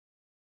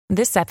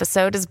This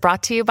episode is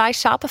brought to you by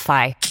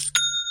Shopify.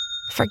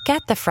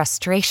 Forget the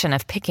frustration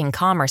of picking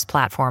commerce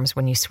platforms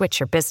when you switch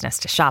your business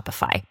to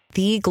Shopify,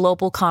 the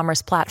global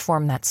commerce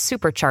platform that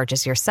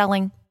supercharges your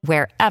selling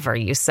wherever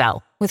you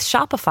sell. With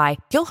Shopify,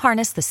 you'll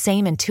harness the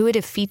same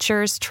intuitive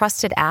features,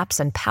 trusted apps,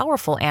 and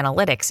powerful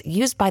analytics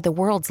used by the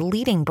world's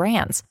leading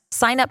brands.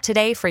 Sign up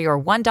today for your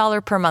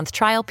 $1 per month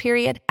trial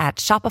period at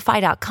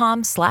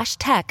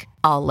shopify.com/tech,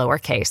 all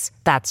lowercase.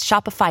 That's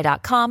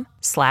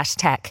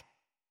shopify.com/tech.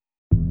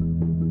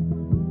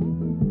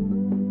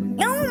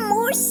 No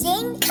more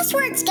saying cuss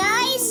words,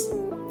 guys.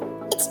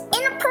 It's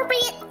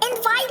inappropriate and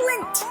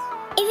violent.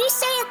 If you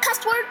say a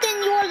cuss word,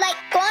 then you're like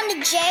going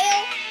to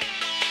jail.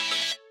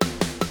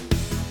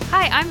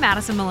 Hi, I'm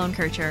Madison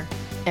Malone-Kircher.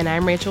 And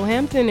I'm Rachel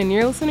Hampton, and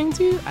you're listening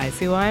to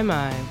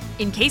ICYMI.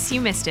 In case you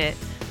missed it,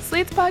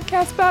 Slate's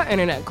podcast about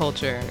internet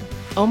culture.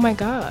 Oh my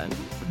God,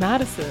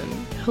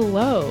 Madison,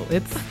 hello.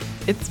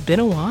 It's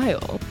been a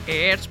while.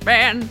 It's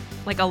been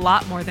like a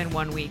lot more than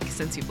 1 week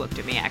since you've looked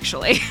at me,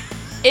 actually.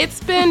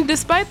 It's been,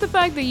 despite the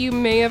fact that you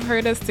may have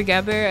heard us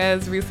together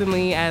as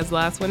recently as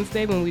last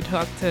Wednesday when we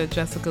talked to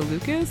Jessica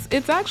Lucas,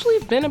 it's actually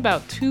been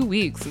about 2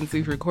 weeks since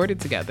we've recorded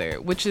together,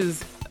 which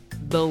is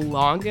the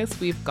longest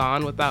we've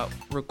gone without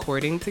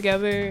recording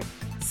together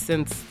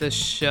since the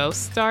show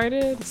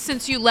started.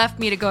 Since you left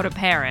me to go to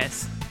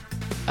Paris.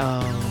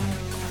 Oh.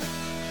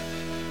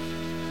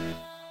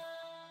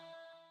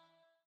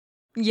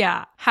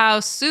 Yeah, how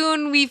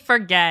soon we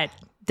forget.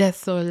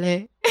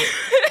 Désolé.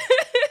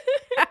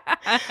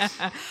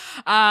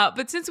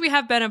 But since we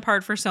have been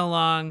apart for so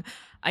long,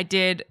 I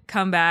did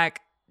come back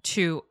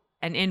to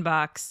an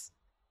inbox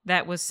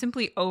that was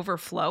simply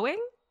overflowing.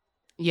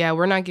 Yeah,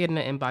 we're not getting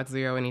an inbox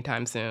zero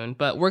anytime soon,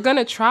 but we're going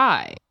to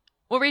try.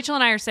 What Rachel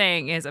and I are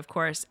saying is, of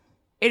course,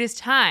 it is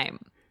time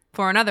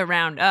for another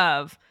round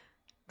of,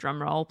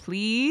 drumroll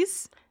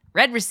please,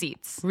 read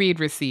receipts. Read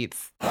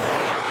receipts.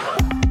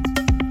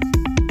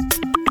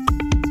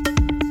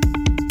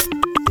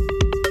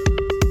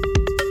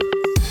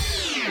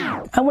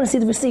 I want to see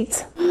the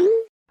receipts.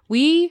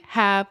 We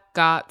have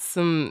got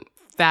some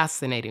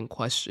fascinating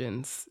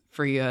questions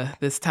for you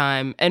this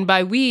time. And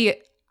by we,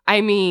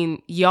 I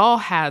mean y'all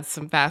had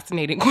some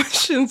fascinating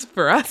questions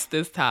for us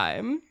this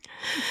time.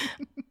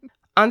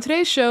 On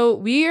today's show,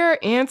 we are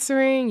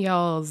answering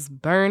y'all's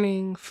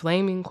burning,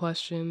 flaming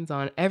questions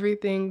on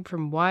everything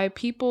from why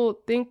people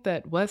think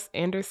that Wes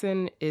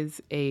Anderson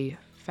is a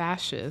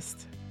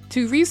fascist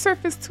to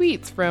resurfaced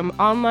tweets from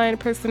online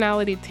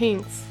personality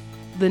Tinks,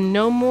 the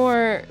no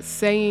more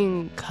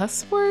saying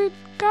cuss word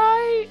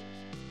guy,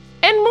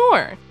 and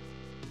more.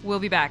 We'll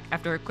be back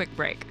after a quick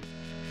break.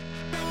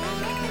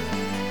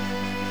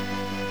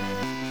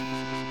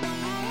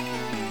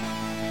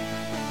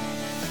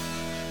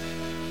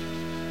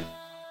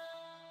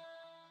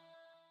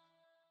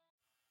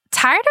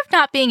 Tired of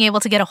not being able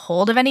to get a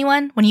hold of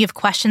anyone when you have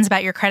questions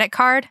about your credit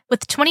card?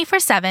 With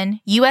 24/7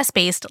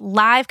 US-based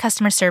live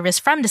customer service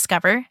from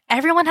Discover,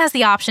 everyone has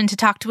the option to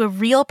talk to a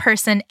real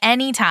person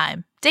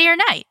anytime, day or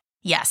night.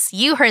 Yes,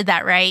 you heard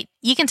that right.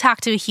 You can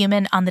talk to a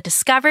human on the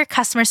Discover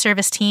customer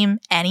service team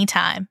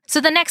anytime.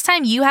 So the next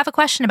time you have a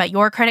question about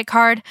your credit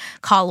card,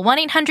 call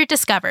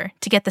 1-800-DISCOVER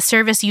to get the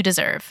service you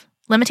deserve.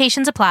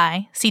 Limitations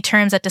apply. See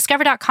terms at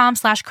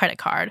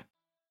discover.com/creditcard.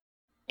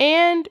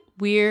 And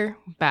we're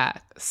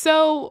back.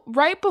 So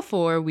right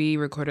before we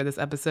recorded this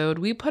episode,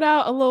 we put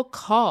out a little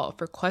call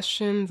for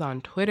questions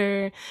on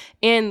Twitter.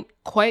 And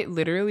quite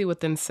literally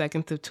within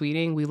seconds of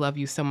tweeting, we love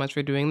you so much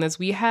for doing this,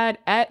 we had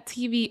at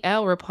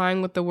TVL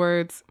replying with the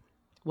words,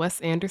 Wes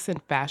Anderson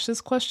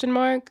fascist ?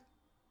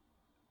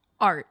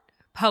 Art,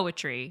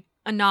 poetry,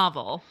 a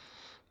novel.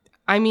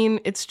 I mean,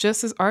 it's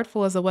just as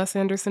artful as a Wes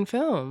Anderson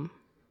film.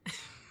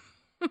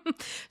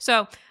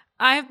 So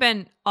I have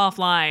been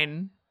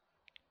offline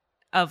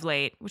of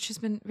late, which has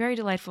been very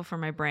delightful for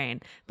my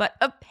brain. But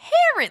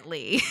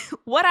apparently,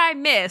 what I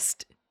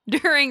missed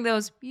during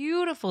those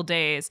beautiful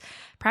days,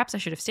 perhaps I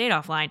should have stayed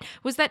offline,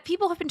 was that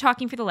people have been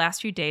talking for the last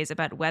few days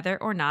about whether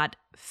or not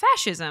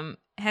fascism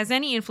has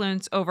any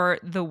influence over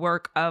the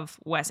work of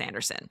Wes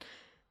Anderson.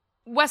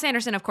 Wes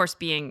Anderson, of course,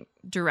 being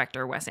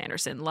director Wes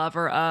Anderson,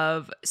 lover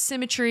of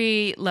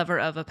symmetry, lover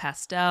of a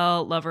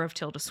pastel, lover of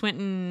Tilda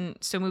Swinton.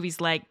 So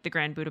movies like The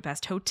Grand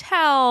Budapest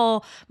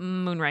Hotel,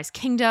 Moonrise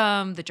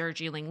Kingdom, The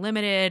Darjeeling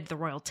Limited, The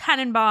Royal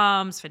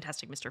Tenenbaums,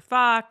 Fantastic Mr.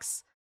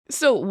 Fox.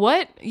 So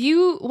what's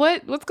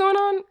going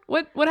on?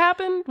 What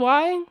happened?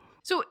 Why?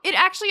 So it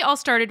actually all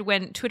started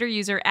when Twitter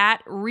user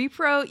at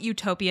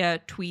ReproUtopia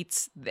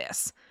tweets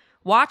this.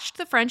 Watched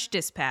The French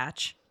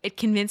Dispatch. It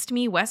convinced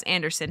me Wes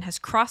Anderson has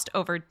crossed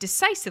over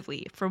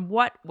decisively from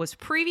what was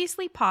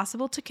previously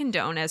possible to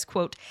condone as,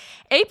 quote,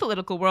 a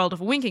political world of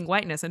winking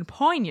whiteness and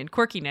poignant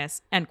quirkiness,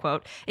 end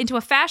quote, into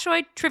a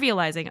fascioid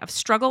trivializing of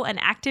struggle and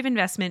active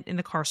investment in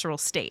the carceral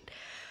state.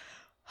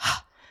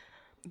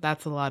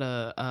 That's a lot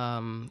of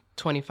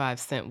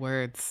 25-cent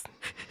words.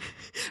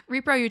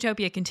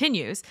 ReproUtopia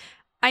continues.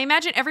 I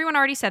imagine everyone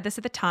already said this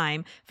at the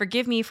time.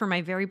 Forgive me for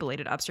my very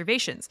belated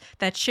observations.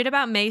 That shit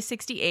about May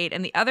 68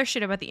 and the other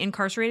shit about the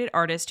incarcerated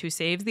artist who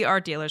saves the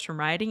art dealers from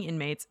rioting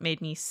inmates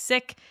made me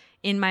sick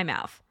in my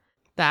mouth.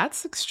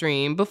 That's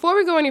extreme. Before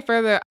we go any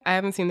further, I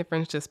haven't seen The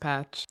French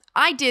Dispatch.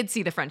 I did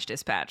see The French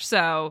Dispatch,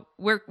 so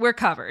we're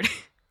covered.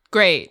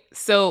 Great.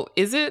 So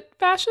is it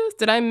fascist?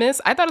 Did I miss?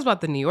 I thought it was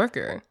about The New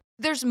Yorker.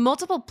 There's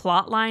multiple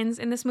plot lines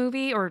in this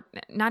movie, or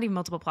not even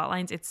multiple plot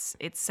lines. It's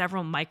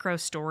several micro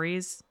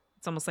stories.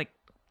 It's almost like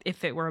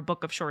if it were a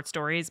book of short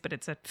stories, but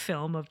it's a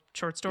film of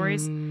short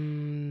stories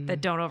that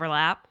don't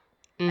overlap.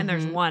 And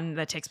there's one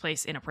that takes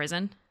place in a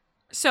prison.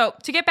 So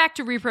to get back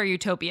to Repro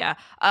Utopia,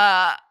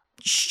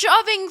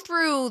 shoving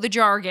through the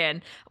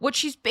jargon, what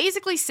she's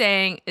basically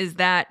saying is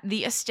that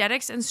the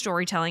aesthetics and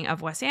storytelling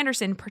of Wes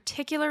Anderson,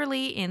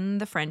 particularly in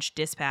The French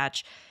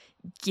Dispatch,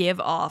 give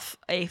off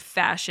a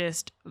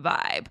fascist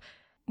vibe.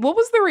 What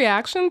was the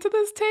reaction to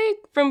this take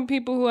from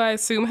people who I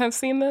assume have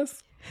seen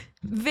this?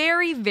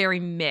 Very, very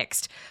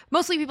mixed.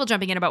 Mostly people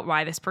jumping in about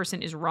why this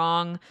person is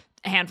wrong.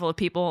 A handful of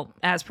people,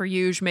 as per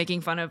usual,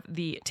 making fun of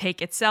the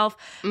take itself.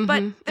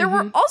 But there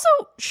were also,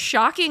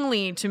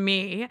 shockingly to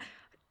me,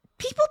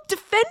 people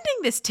defending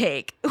this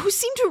take who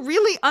seem to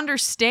really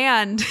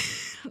understand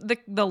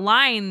the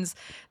lines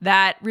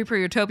that Repro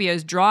Utopia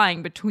is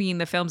drawing between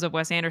the films of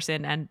Wes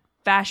Anderson and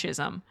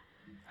fascism,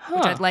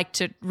 which I'd like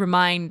to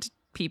remind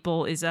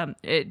people is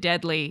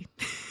deadly,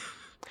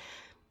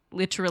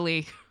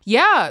 literally.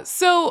 Yeah.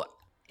 So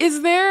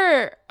is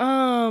there,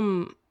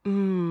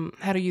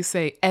 how do you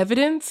say,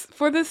 evidence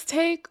for this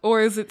take?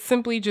 Or is it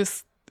simply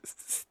just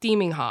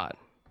steaming hot?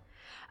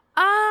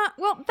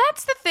 Well,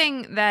 that's the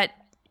thing that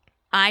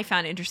I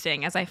found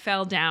interesting as I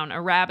fell down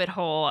a rabbit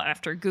hole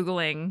after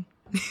Googling,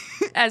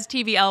 as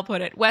TVL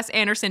put it, Wes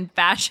Anderson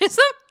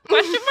fascism, ?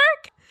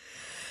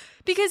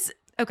 Because,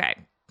 okay,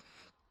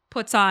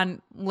 puts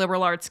on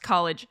liberal arts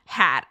college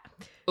hat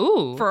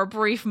for a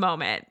brief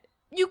moment.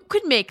 You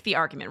could make the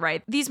argument,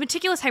 right? These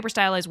meticulous,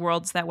 hyper-stylized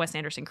worlds that Wes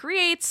Anderson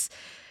creates,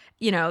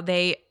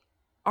 they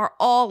are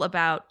all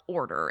about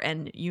order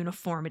and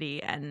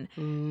uniformity and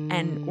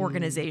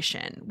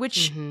organization,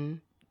 which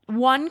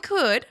one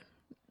could,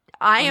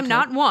 I am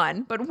not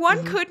one, but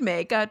one could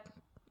make a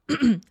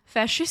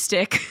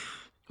fascistic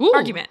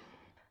argument.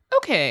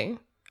 Okay.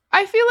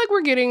 I feel like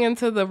we're getting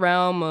into the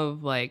realm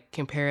of like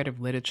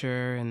comparative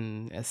literature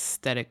and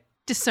aesthetic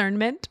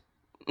discernment.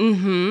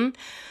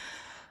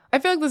 I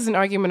feel like this is an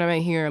argument I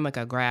might hear in like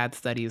a grad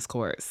studies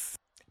course.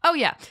 Oh,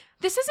 yeah.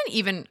 This isn't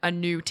even a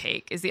new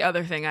take, is the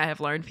other thing I have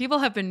learned. People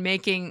have been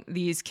making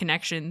these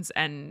connections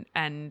and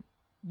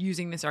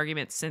using this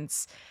argument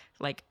since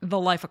like The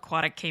Life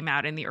Aquatic came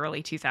out in the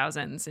early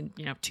 2000s and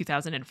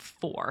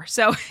 2004.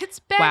 So it's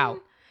been a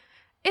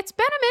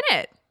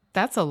minute.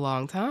 That's a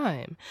long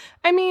time.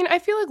 I mean, I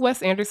feel like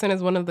Wes Anderson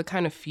is one of the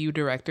kind of few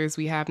directors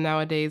we have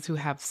nowadays who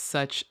have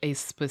such a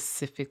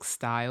specific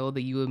style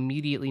that you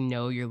immediately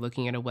know you're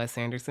looking at a Wes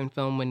Anderson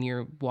film when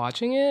you're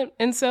watching it.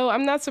 And so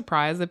I'm not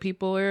surprised that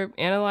people are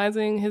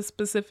analyzing his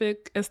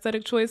specific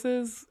aesthetic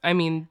choices. I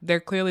mean, they're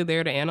clearly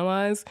there to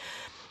analyze.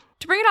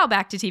 To bring it all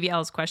back to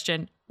TVL's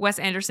question, Wes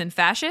Anderson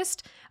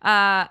fascist?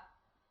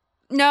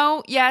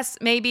 No, yes,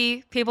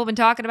 maybe. People have been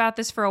talking about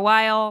this for a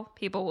while.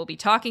 People will be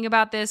talking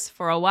about this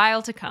for a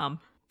while to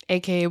come.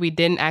 AKA, we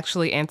didn't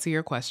actually answer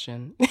your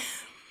question.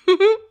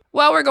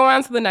 Well, we're going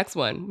on to the next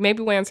one.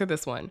 Maybe we'll answer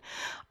this one.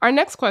 Our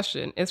next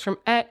question is from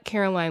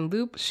 @Caroline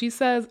Loop. She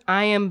says,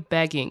 I am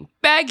begging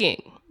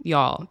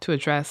y'all to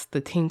address the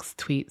Tinks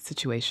tweet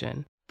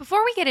situation.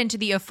 Before we get into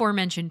the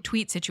aforementioned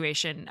tweet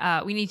situation,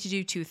 we need to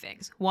do two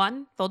things.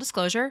 One, full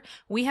disclosure,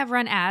 we have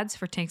run ads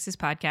for Tinks'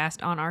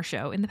 podcast on our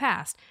show in the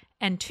past.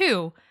 And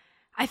two,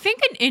 I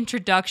think an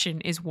introduction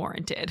is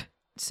warranted.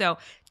 So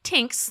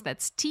Tinks,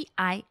 that's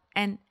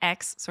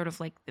Tinx, sort of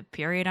like the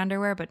period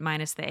underwear, but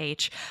minus the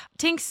H.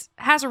 Tinks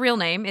has a real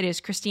name. It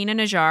is Christina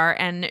Najjar,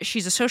 and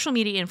she's a social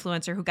media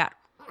influencer who got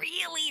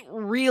really,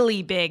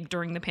 really big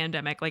during the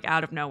pandemic, like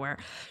out of nowhere.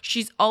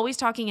 She's always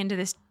talking into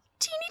this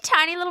teeny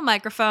tiny little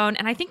microphone,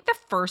 and I think the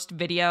first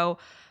video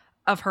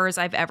of hers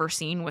I've ever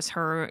seen was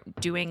her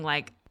doing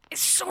like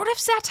sort of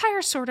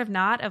satire, sort of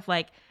not, of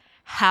like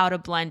how to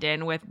blend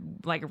in with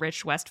like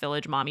rich West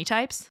Village mommy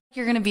types.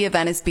 You're going to be a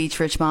Venice Beach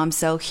rich mom,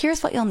 so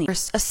here's what you'll need.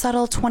 First, a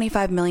subtle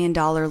 $25 million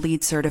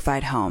LEED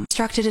certified home,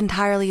 constructed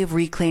entirely of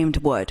reclaimed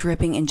wood,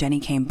 dripping in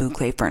Jenny Kane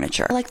boucle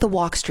furniture. Like the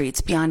walk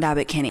streets beyond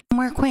Abbot Kinney.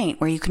 Somewhere quaint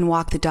where you can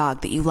walk the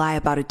dog that you lie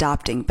about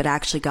adopting but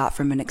actually got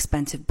from an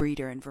expensive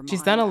breeder in Vermont.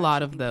 She's done a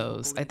lot of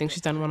those. I think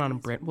she's done one on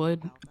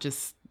Brentwood.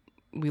 Just,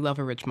 we love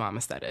a rich mom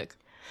aesthetic.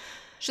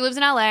 She lives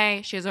in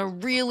LA. She has a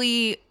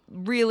really,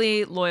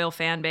 really loyal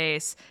fan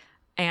base.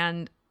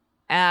 And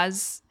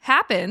as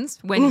happens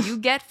when you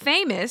get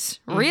famous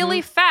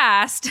really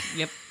fast.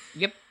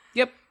 Yep.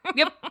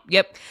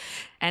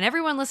 And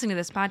everyone listening to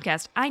this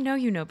podcast, I know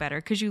you know better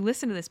because you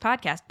listen to this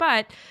podcast,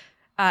 but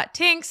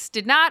Tinks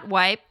did not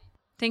wipe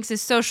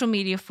Tinks' social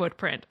media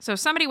footprint. So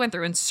somebody went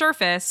through and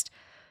surfaced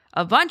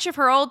a bunch of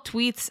her old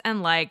tweets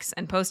and likes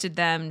and posted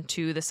them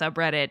to the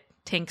subreddit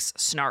Tinks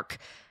Snark.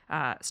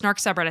 Snark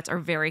subreddits are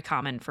very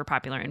common for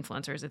popular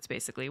influencers. It's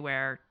basically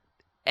where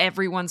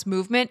everyone's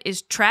movement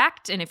is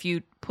tracked, and if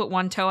you put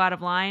one toe out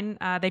of line,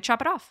 they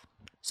chop it off.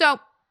 So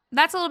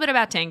that's a little bit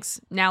about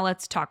Tinks. Now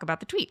let's talk about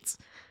the tweets.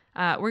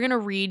 We're going to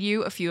read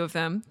you a few of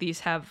them.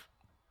 These have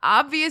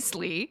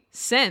obviously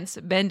since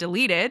been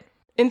deleted.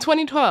 In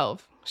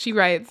 2012, she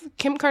writes,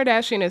 Kim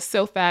Kardashian is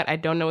so fat, I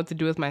don't know what to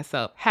do with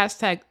myself.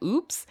 Hashtag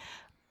oops.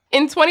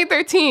 In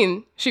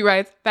 2013, she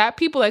writes, fat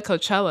people at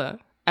Coachella.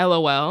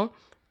 LOL.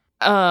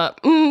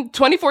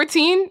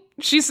 2014,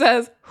 she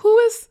says, who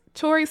is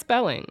Tori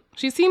Spelling?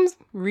 She seems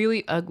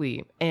really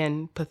ugly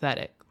and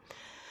pathetic.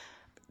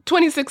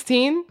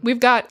 2016, we've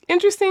got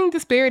interesting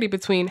disparity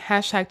between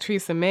hashtag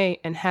Theresa May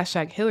and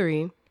hashtag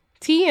Hillary.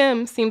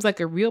 TM seems like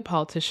a real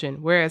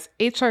politician, whereas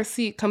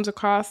HRC comes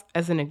across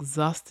as an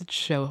exhausted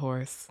show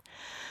horse.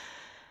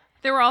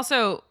 There were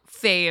also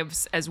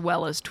faves as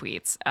well as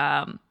tweets,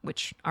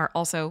 which are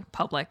also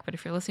public. But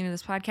if you're listening to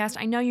this podcast,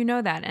 I know you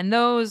know that. And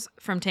those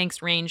from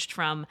Tinks ranged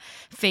from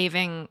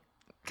faving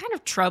kind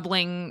of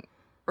troubling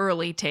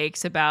early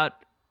takes about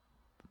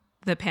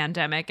the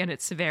pandemic and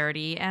its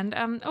severity and,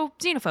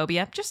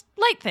 xenophobia. Just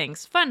light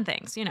things, fun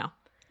things, you know.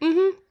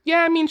 Mm-hmm. Yeah,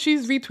 I mean,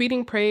 she's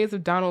retweeting praise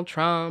of Donald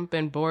Trump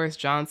and Boris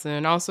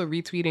Johnson, also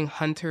retweeting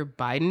Hunter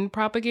Biden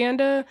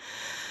propaganda.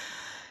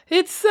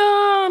 It's,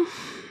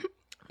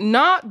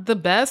 not the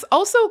best.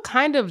 Also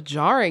kind of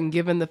jarring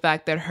given the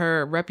fact that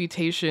her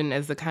reputation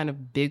as the kind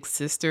of big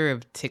sister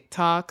of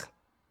TikTok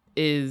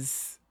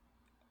is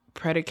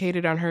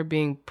predicated on her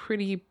being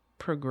pretty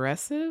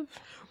progressive.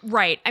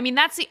 Right. I mean,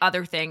 that's the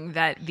other thing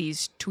that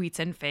these tweets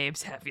and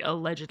faves have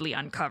allegedly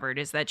uncovered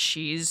is that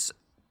she's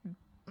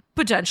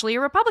potentially a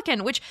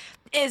Republican, which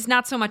is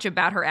not so much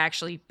about her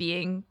actually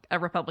being a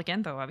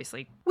Republican, though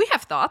obviously we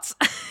have thoughts.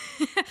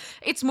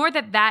 It's more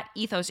that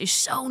ethos is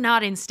so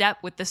not in step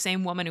with the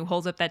same woman who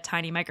holds up that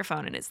tiny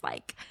microphone and is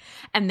like,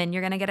 and then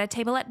you're going to get a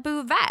table at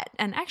Bouvet.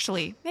 And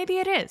actually, maybe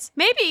it is.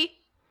 Maybe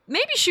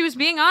she was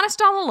being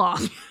honest all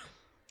along.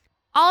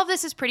 All of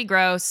this is pretty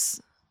gross.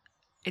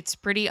 It's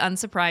pretty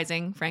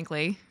unsurprising,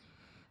 frankly.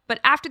 But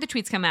after the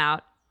tweets come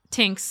out,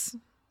 Tinks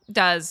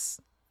does,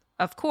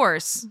 of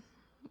course,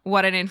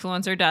 what an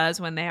influencer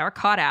does when they are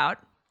caught out,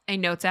 a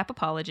Notes app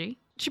apology.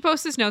 She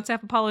posted this Notes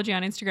app apology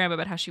on Instagram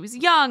about how she was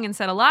young and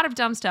said a lot of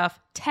dumb stuff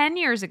 10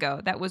 years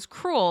ago that was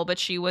cruel, but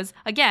she was,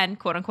 again,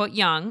 quote unquote,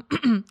 young,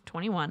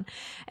 21,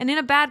 and in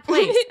a bad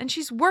place, and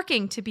she's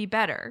working to be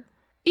better.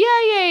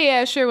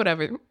 Yeah, sure,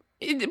 whatever.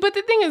 But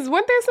the thing is,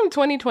 weren't there some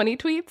 2020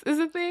 tweets is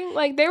the thing?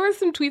 Like, there were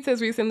some tweets as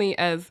recently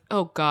as,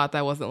 oh God,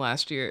 that wasn't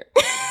last year.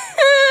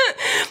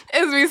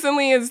 As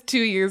recently as 2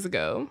 years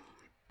ago.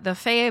 The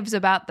faves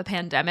about the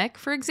pandemic,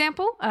 for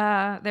example,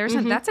 that's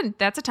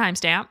a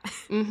timestamp.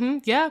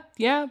 Yeah.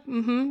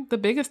 The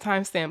biggest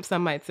timestamp,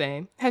 some might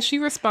say. Has she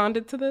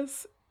responded to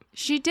this?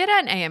 She did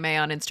an AMA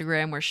on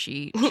Instagram where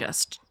she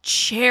just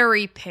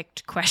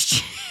cherry-picked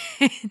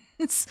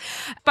questions.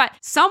 But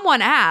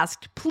someone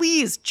asked,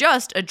 please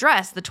just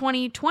address the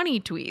 2020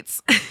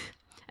 tweets.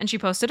 And she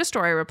posted a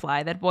story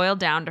reply that boiled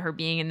down to her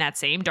being in that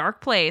same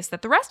dark place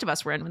that the rest of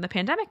us were in when the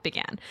pandemic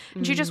began.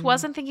 And she just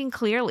wasn't thinking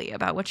clearly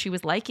about what she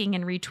was liking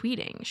and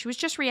retweeting. She was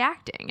just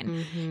reacting.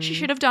 And she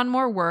should have done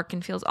more work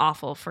and feels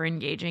awful for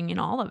engaging in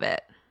all of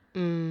it.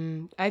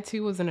 I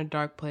too was in a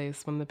dark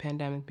place when the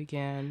pandemic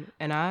began.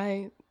 And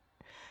I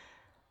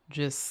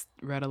just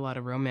read a lot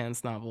of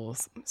romance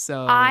novels.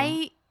 So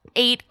I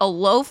ate a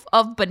loaf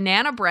of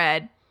banana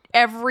bread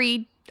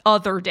every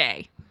other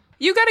day.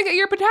 You got to get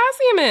your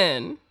potassium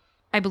in.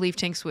 I believe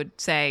Tinks would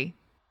say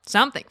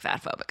something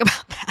fatphobic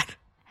about that.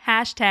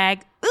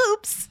 Hashtag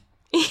oops.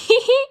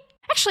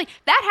 Actually,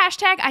 that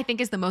hashtag I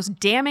think is the most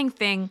damning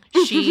thing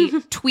she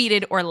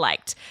tweeted or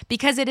liked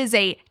because it is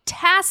a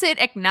tacit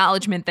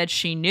acknowledgement that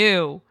she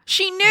knew.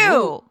 She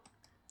knew.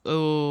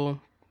 Oh.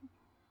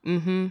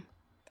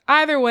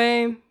 Either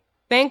way,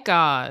 thank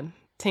God,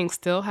 Tinks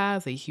still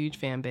has a huge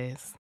fan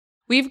base.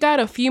 We've got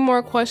a few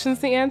more questions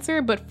to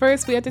answer, but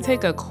first we have to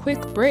take a quick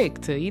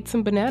break to eat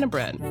some banana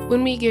bread.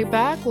 When we get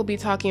back, we'll be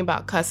talking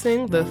about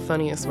cussing, the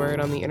funniest word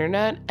on the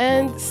internet,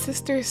 and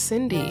Sister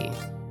Cindy.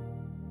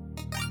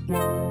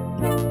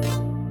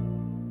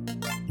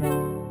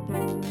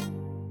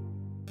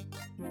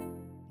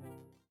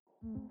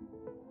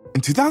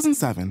 In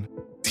 2007,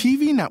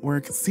 TV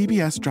network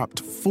CBS dropped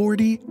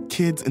 40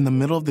 kids in the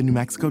middle of the New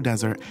Mexico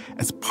desert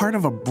as part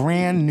of a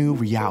brand new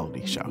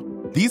reality show.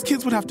 These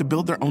kids would have to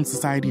build their own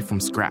society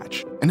from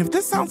scratch. And if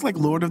this sounds like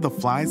Lord of the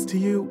Flies to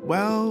you,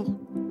 well,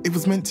 it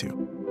was meant to.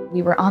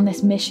 We were on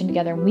this mission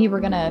together, and we were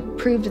going to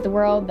prove to the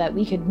world that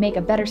we could make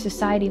a better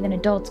society than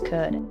adults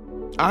could.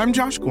 I'm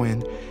Josh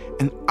Gwynn,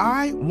 and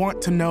I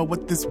want to know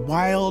what this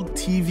wild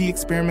TV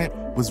experiment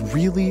was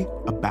really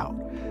about.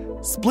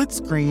 Split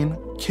Screen,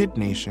 Kid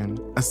Nation,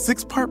 a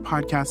 6-part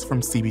podcast from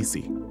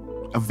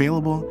CBC.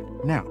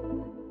 Available now.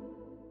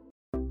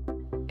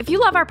 If you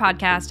love our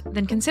podcast,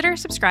 then consider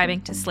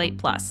subscribing to Slate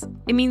Plus.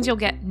 It means you'll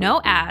get no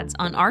ads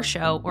on our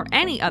show or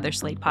any other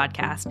Slate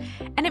podcast,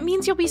 and it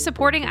means you'll be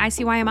supporting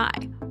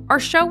ICYMI. Our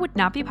show would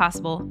not be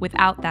possible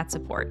without that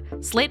support.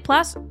 Slate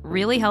Plus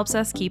really helps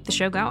us keep the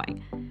show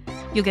going.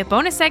 You'll get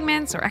bonus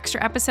segments or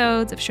extra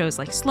episodes of shows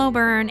like Slow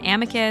Burn,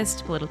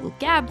 Amicus, Political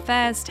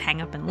Gabfest,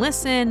 Hang Up and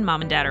Listen, Mom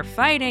and Dad Are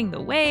Fighting,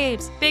 The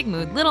Waves, Big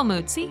Mood, Little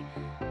Mood. See?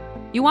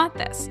 You want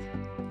this.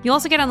 You'll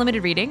also get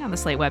unlimited reading on the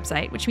Slate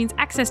website, which means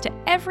access to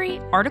every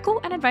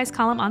article and advice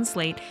column on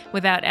Slate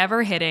without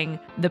ever hitting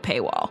the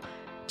paywall.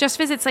 Just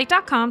visit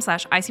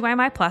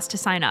slate.com/ICYMI Plus to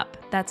sign up.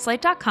 That's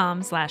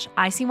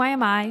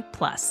slate.com/ICYMI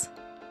Plus.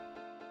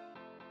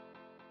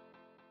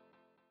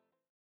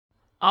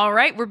 All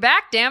right, we're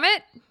back, damn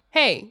it.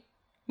 Hey,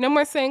 no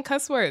more saying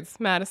cuss words,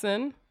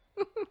 Madison.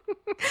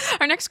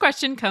 Our next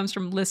question comes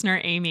from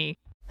listener Amy.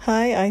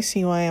 Hi,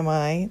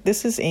 ICYMI.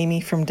 This is Amy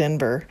from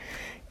Denver.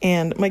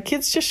 And my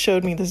kids just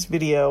showed me this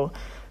video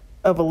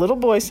of a little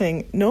boy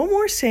saying, "No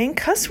more saying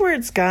cuss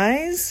words,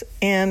 guys."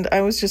 And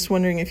I was just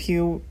wondering if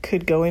you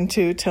could go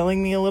into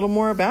telling me a little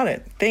more about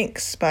it.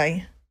 Thanks.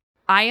 Bye.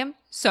 I am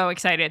so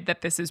excited that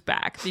this is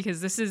back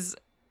because this is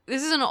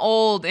an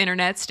old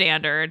internet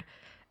standard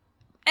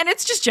and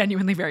it's just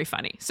genuinely very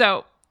funny.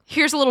 So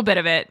here's a little bit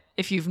of it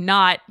if you've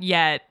not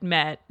yet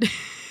met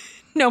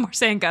No More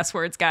Saying Cuss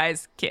Words,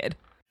 guys kid.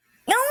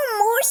 No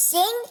more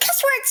saying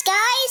cuss words,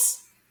 guys.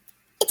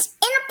 It's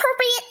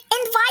inappropriate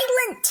and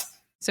violent.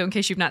 So in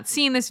case you've not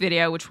seen this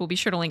video, which we'll be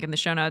sure to link in the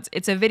show notes,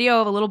 it's a video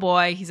of a little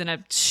boy. He's in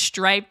a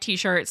striped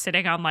t-shirt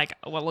sitting on like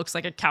what looks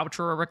like a couch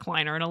or a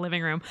recliner in a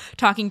living room,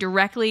 talking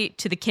directly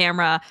to the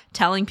camera,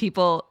 telling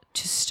people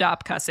to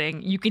stop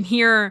cussing. You can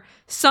hear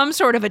some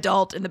sort of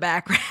adult in the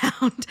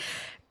background.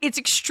 It's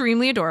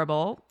extremely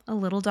adorable, a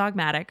little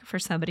dogmatic for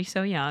somebody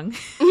so young.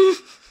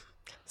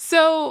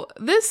 So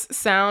this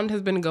sound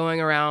has been going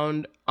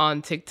around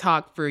on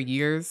TikTok for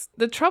years.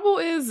 The trouble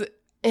is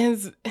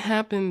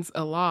happens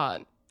a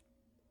lot.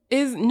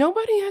 Is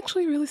nobody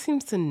actually really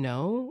seems to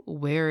know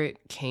where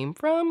it came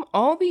from.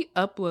 All the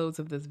uploads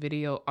of this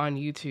video on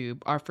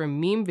YouTube are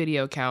from meme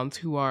video accounts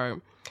who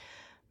are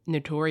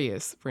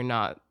notorious for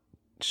not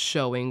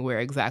showing where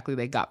exactly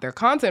they got their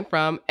content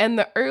from. And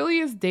the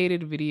earliest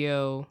dated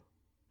video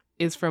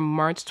is from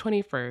March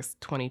 21st,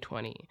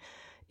 2020.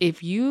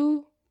 If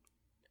you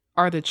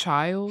are the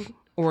child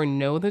or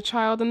know the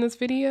child in this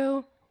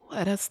video,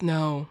 let us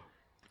know.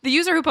 The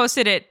user who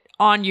posted it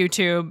on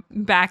YouTube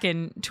back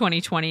in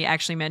 2020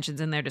 actually mentions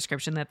in their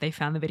description that they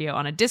found the video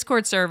on a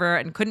Discord server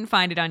and couldn't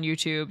find it on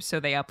YouTube, so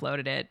they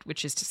uploaded it,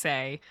 which is to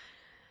say,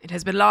 it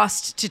has been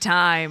lost to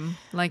time,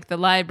 like the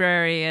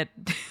library at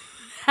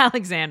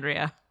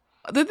Alexandria.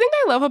 The thing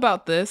I love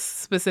about this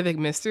specific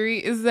mystery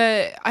is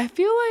that I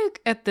feel like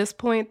at this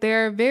point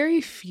there are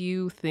very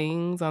few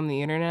things on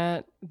the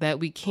internet that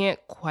we can't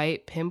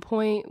quite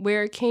pinpoint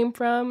where it came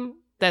from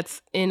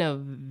that's in a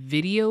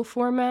video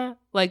format.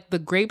 Like the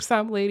Grape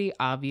Stomp lady,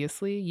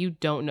 obviously. You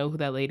don't know who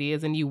that lady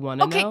is and you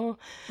want to know.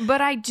 But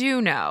I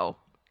do know.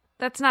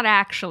 That's not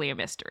actually a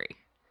mystery.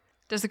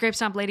 Does the Grape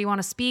Stomp lady want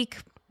to speak?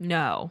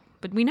 No.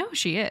 But we know who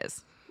she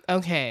is.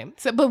 Okay.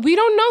 But we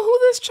don't know who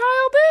this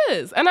child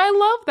is. And I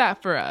love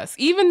that for us.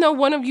 Even though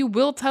one of you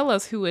will tell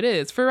us who it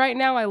is. For right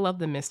now, I love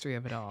the mystery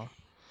of it all.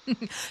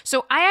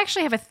 So I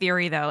actually have a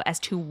theory, though, as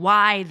to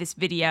why this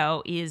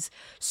video is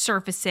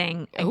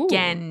surfacing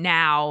again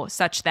now,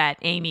 such that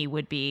Amy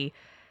would be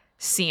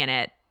seeing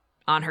it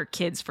on her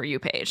kids' For You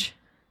page.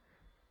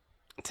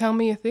 Tell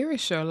me your theory,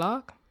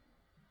 Sherlock.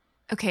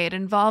 Okay, it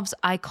involves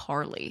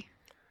iCarly.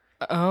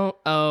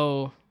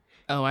 Oh,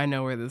 I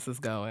know where this is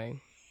going.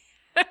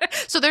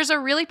 So there's a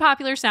really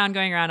popular sound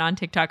going around on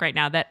TikTok right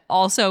now that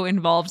also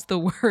involves the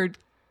word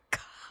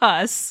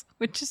cuss,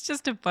 which is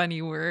just a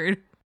funny word.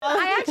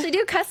 I actually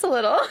do cuss a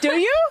little. Do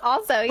you?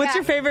 Also, yeah. What's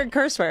your favorite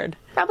curse word?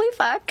 Probably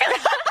fuck.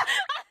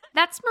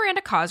 That's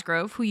Miranda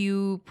Cosgrove, who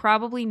you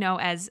probably know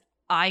as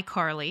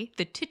iCarly,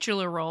 the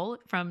titular role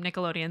from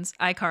Nickelodeon's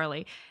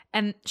iCarly.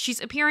 And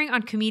she's appearing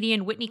on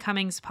comedian Whitney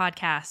Cummings'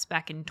 podcast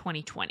back in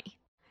 2020.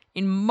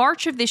 In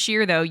March of this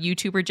year, though,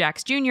 YouTuber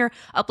Jax Jr.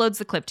 uploads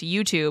the clip to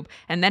YouTube,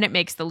 and then it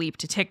makes the leap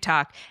to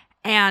TikTok.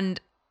 And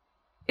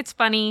it's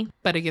funny.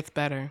 But it gets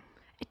better.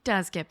 It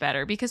does get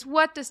better, because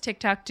what does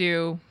TikTok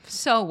do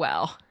so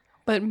well?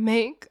 But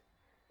make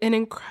an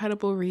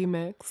incredible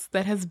remix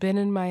that has been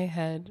in my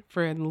head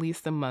for at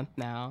least a month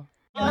now.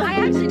 I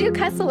actually do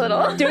cuss a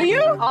little. Do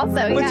you? Also,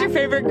 yeah. What's your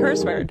favorite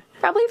curse word?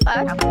 Probably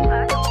fuck.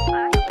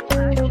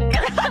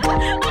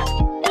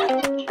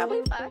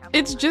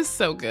 It's just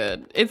so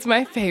good. It's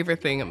my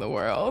favorite thing in the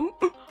world.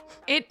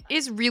 It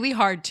is really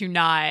hard to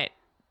not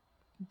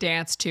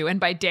dance to. And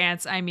by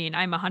dance, I mean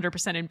I'm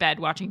 100% in bed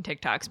watching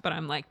TikToks, but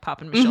I'm like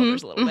popping my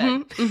shoulders a little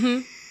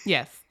bit.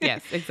 Yes,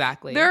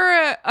 exactly.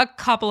 There are a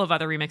couple of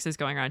other remixes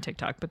going on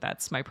TikTok, but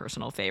that's my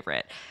personal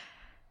favorite.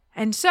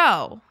 And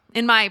so,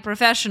 in my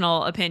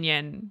professional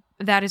opinion,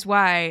 that is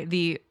why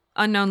the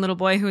unknown little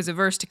boy who is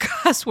averse to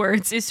cuss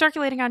words is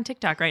circulating on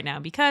TikTok right now,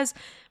 because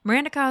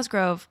Miranda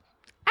Cosgrove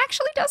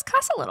actually does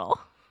cuss a little.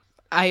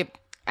 I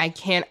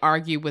can't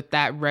argue with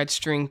that red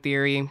string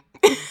theory.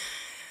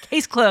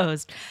 Case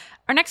closed.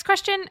 Our next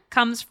question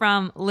comes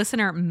from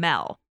listener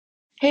Mel.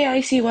 Hey,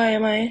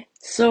 ICYMI.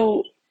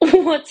 So,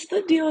 What's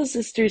the deal with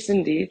Sister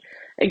Cindy?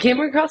 I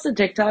came across a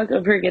TikTok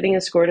of her getting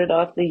escorted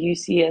off the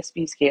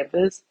UCSB's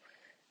campus,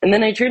 and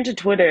then I turned to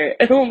Twitter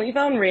and only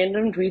found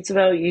random tweets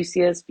about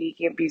UCSB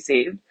can't be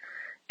saved.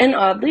 And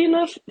oddly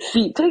enough,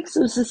 feet pics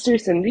of Sister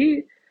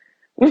Cindy?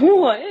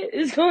 What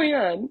is going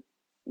on?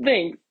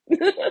 Thanks.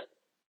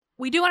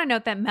 We do want to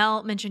note that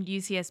Mel mentioned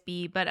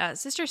UCSB, but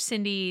Sister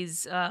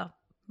Cindy's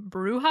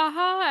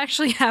brouhaha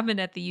actually happened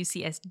at the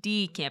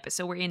UCSD campus.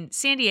 So we're in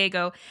San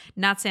Diego,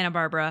 not Santa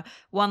Barbara.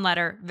 One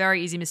letter,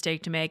 very easy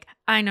mistake to make.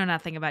 I know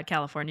nothing about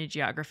California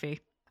geography.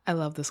 I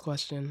love this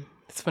question.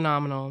 It's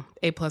phenomenal.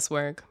 A+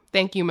 work.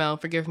 Thank you, Mel,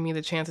 for giving me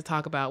the chance to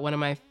talk about one of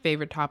my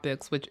favorite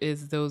topics, which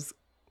is those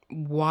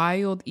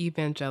wild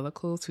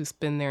evangelicals who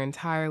spend their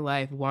entire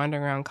life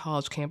wandering around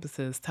college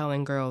campuses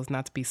telling girls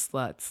not to be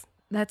sluts.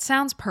 That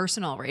sounds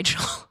personal,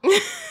 Rachel.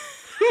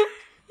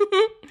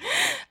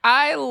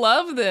 I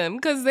love them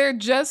because they're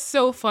just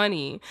so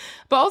funny,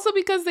 but also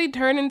because they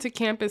turn into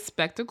campus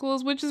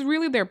spectacles, which is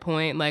really their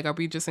point. Like, are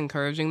we just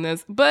encouraging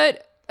this?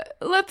 But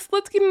let's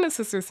get into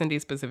Sister Cindy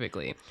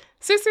specifically.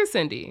 Sister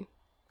Cindy,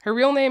 her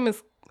real name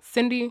is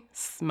Cindy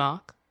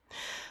Smock.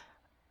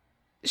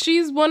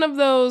 She's one of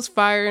those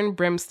fire and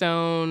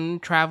brimstone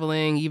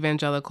traveling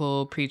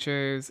evangelical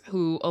preachers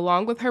who,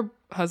 along with her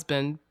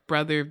husband,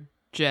 brother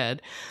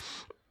Jed,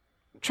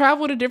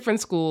 travel to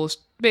different schools,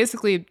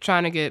 basically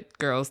trying to get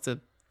girls to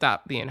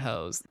stop being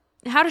hoes.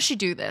 How does she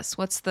do this?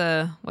 What's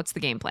the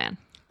game plan?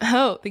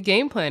 Oh, the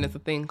game plan is a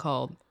thing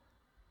called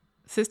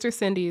Sister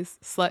Cindy's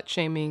Slut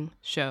Shaming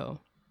Show.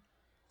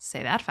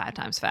 Say that 5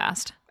 times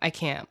fast. I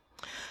can't.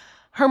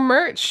 Her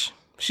merch,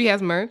 she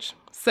has merch,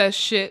 says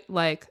shit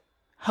like,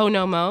 ho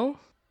no mo,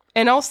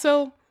 and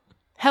also,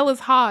 hell is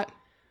hot,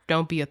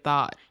 don't be a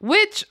thought,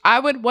 which I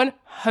would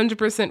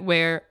 100%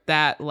 wear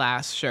that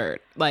last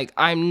shirt. Like,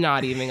 I'm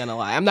not even gonna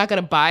lie. I'm not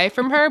gonna buy it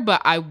from her,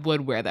 but I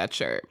would wear that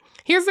shirt.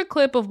 Here's a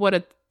clip of what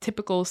a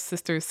typical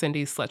Sister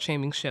Cindy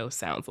slut-shaming show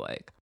sounds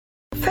like.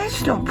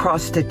 Professional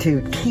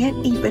prostitute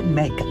can't even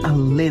make a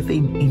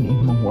living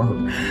anymore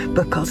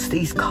because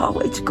these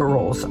college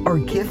girls are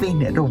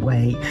giving it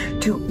away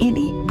to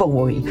any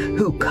boy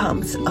who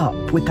comes up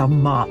with a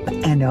mop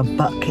and a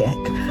bucket.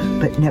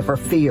 But never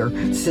fear,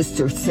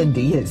 Sister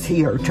Cindy is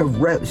here to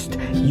roast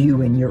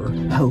you and your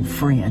hoe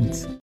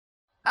friends.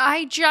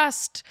 I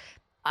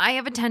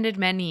have attended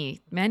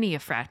many a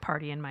frat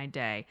party in my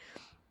day,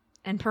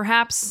 and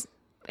perhaps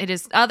it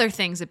is other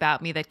things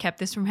about me that kept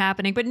this from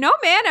happening, but no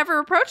man ever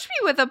approached me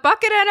with a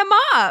bucket and a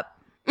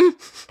mop.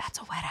 That's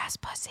a wet-ass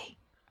pussy.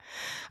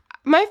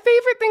 My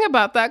favorite thing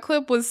about that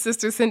clip was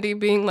Sister Cindy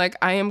being like,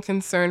 I am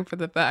concerned for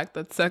the fact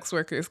that sex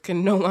workers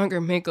can no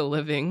longer make a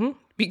living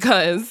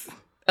because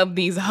of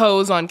these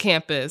hoes on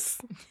campus.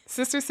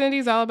 Sister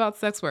Cindy's all about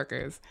sex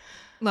workers.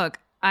 Look,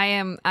 I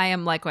am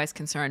likewise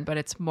concerned, but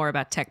it's more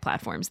about tech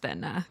platforms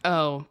than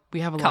we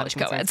have a lot of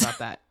concerns about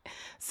that.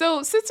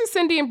 So Sister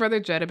Cindy and Brother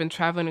Jed have been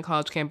traveling to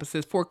college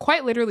campuses for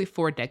quite literally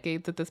 4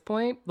 decades at this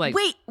point. Like,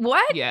 wait,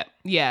 what?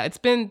 Yeah,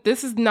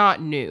 this is not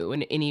new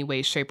in any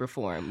way, shape, or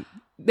form.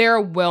 They're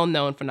a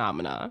well-known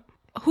phenomena.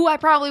 Who I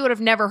probably would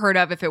have never heard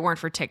of if it weren't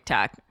for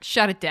TikTok.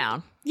 Shut it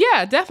down.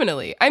 Yeah,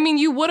 definitely. I mean,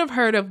 you would have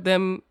heard of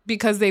them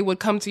because they would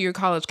come to your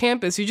college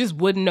campus. You just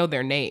wouldn't know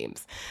their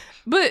names.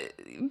 But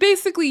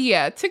basically,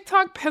 yeah,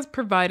 TikTok has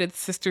provided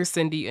Sister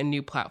Cindy a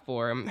new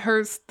platform.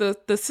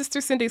 The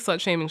Sister Cindy Slut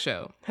Shaming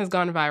Show has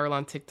gone viral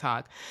on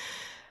TikTok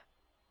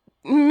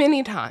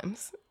many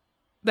times.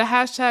 The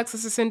hashtag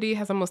Sister Cindy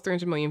has almost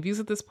 300 million views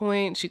at this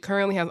point. She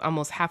currently has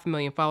almost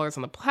 500,000 followers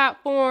on the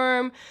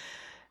platform.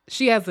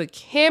 She has a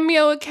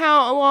Cameo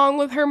account along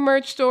with her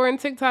merch store and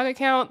TikTok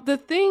account. The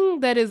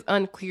thing that is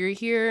unclear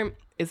here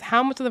is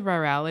how much of the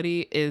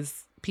virality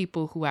is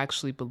people who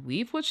actually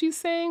believe what she's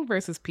saying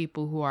versus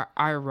people who are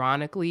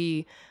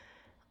ironically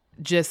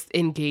just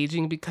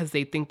engaging because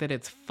they think that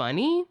it's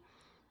funny.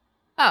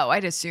 Oh,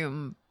 I'd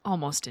assume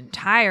almost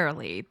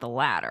entirely the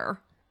latter.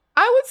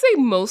 I would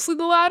say mostly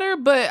the latter,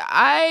 but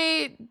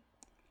I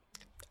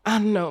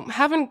don't know.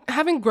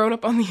 Having grown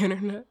up on the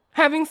internet,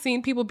 having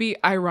seen people be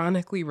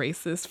ironically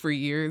racist for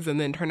years and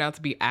then turn out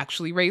to be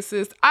actually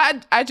racist,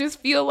 I just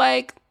feel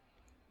like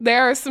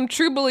there are some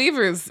true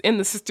believers in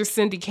the Sister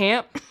Cindy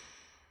camp.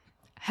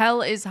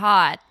 Hell is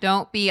hot.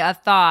 Don't be a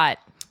thought.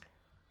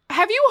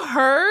 Have you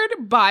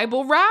heard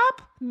Bible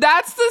rap?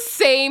 That's the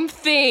same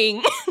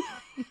thing.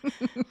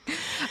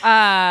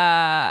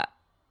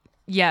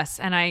 Yes,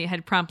 and I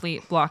had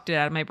promptly blocked it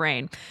out of my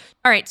brain.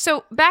 All right,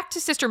 so back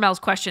to Sister Mel's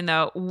question,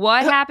 though.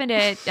 What happened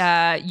at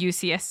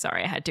UCS?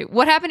 Sorry, I had to.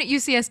 What happened at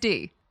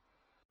UCSD?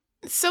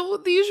 So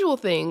the usual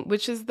thing,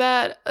 which is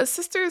that a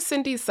Sister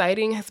Cindy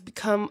sighting has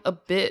become a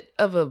bit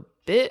of a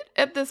bit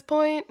at this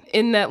point,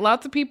 in that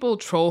lots of people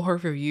troll her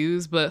for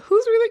views, but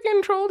who's really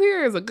getting trolled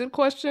here is a good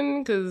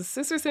question, because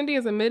Sister Cindy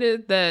has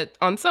admitted that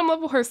on some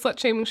level her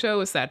slut-shaming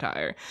show is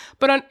satire.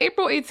 But on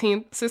April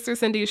 18th, Sister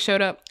Cindy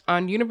showed up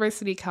on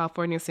University of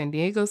California, San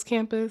Diego's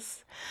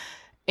campus,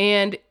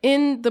 and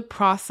in the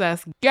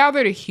process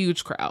gathered a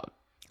huge crowd,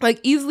 like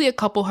easily a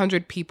couple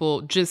hundred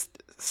people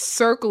just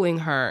circling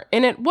her,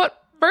 and at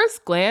what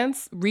first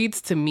glance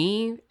reads to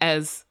me,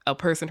 as a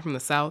person from the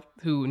South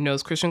who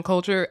knows Christian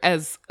culture,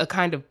 as a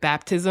kind of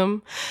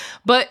baptism,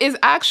 but is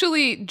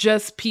actually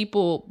just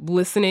people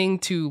listening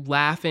to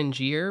laugh and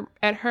jeer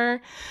at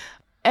her.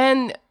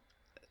 And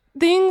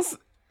things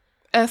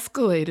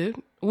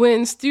escalated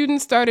when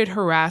students started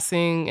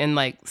harassing and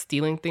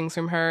stealing things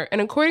from her. And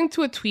according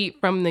to a tweet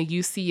from the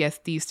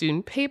UCSD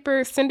student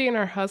paper, Cindy and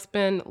her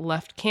husband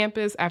left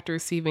campus after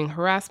receiving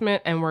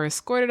harassment and were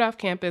escorted off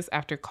campus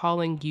after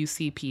calling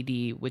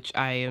UCPD, which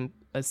I am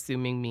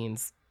assuming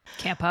means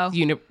Campo.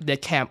 The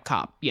camp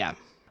cop. Yeah.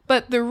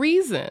 But the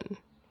reason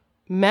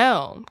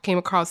Mel came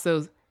across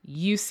those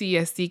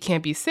UCSD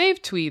can't be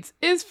safe tweets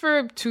is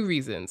for two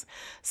reasons.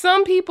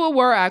 Some people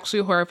were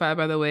actually horrified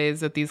by the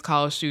ways that these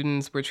college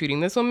students were treating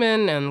this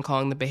woman and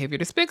calling the behavior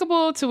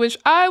despicable, to which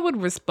I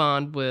would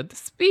respond with,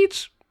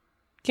 speech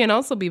can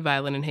also be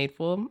violent and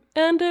hateful,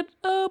 and it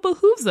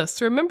behooves us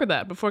to remember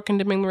that before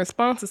condemning the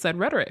response to said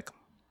rhetoric.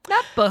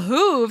 That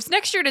behooves.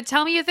 Next year to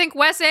tell me you think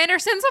Wes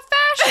Anderson's a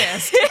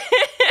fascist.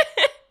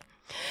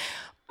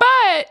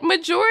 But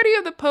majority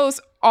of the posts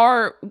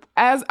are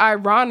as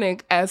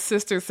ironic as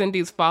Sister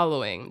Cindy's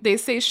following. They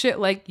say shit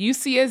like,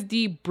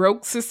 UCSD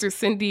broke Sister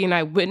Cindy and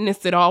I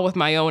witnessed it all with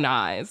my own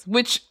eyes,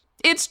 which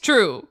it's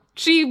true.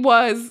 She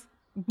was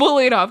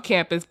bullied off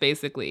campus,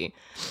 basically.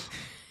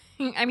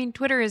 I mean,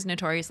 Twitter is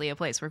notoriously a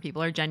place where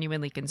people are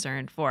genuinely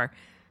concerned for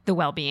the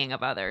well-being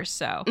of others.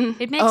 So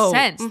it makes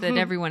sense that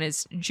everyone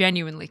is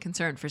genuinely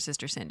concerned for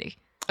Sister Cindy.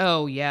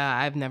 Oh, yeah.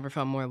 I've never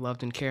felt more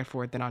loved and cared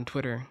for than on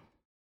Twitter.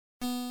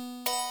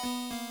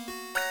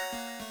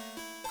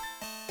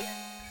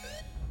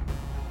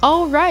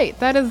 All right,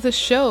 that is the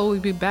show. We'll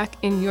be back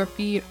in your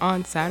feed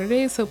on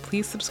Saturday, so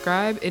please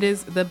subscribe. It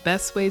is the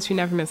best way to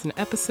never miss an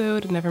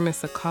episode, never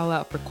miss a call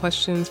out for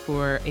questions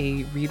for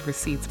a Read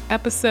Receipts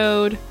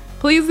episode.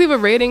 Please leave a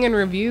rating and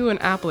review on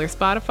Apple or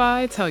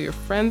Spotify. Tell your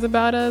friends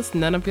about us.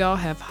 None of y'all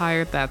have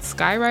hired that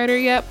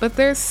Skywriter yet, but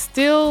there's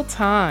still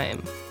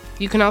time.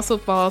 You can also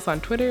follow us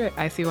on Twitter at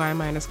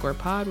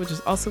ICYMI_pod, which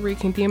is also where you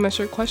can DM us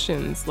your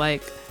questions,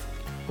 like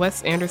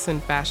Wes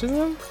Anderson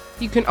fascism?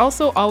 You can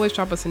also always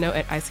drop us a note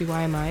at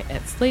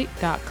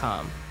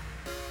icymi@slate.com.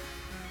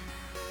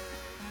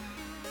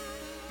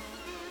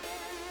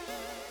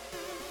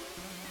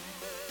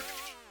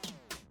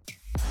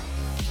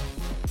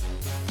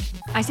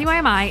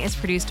 ICYMI is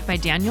produced by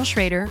Daniel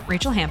Schrader,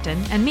 Rachel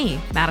Hampton, and me,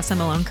 Madison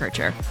Malone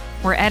Kircher.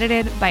 We're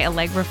edited by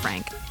Allegra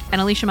Frank.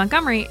 And Alicia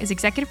Montgomery is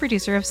executive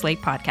producer of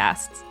Slate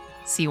Podcasts.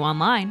 See you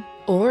online.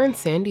 Or in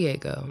San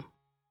Diego.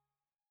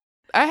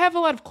 I have a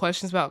lot of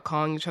questions about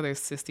calling each other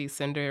Sissy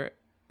Cinder.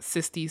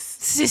 Sissy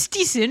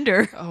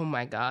Cinder. Oh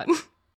my God.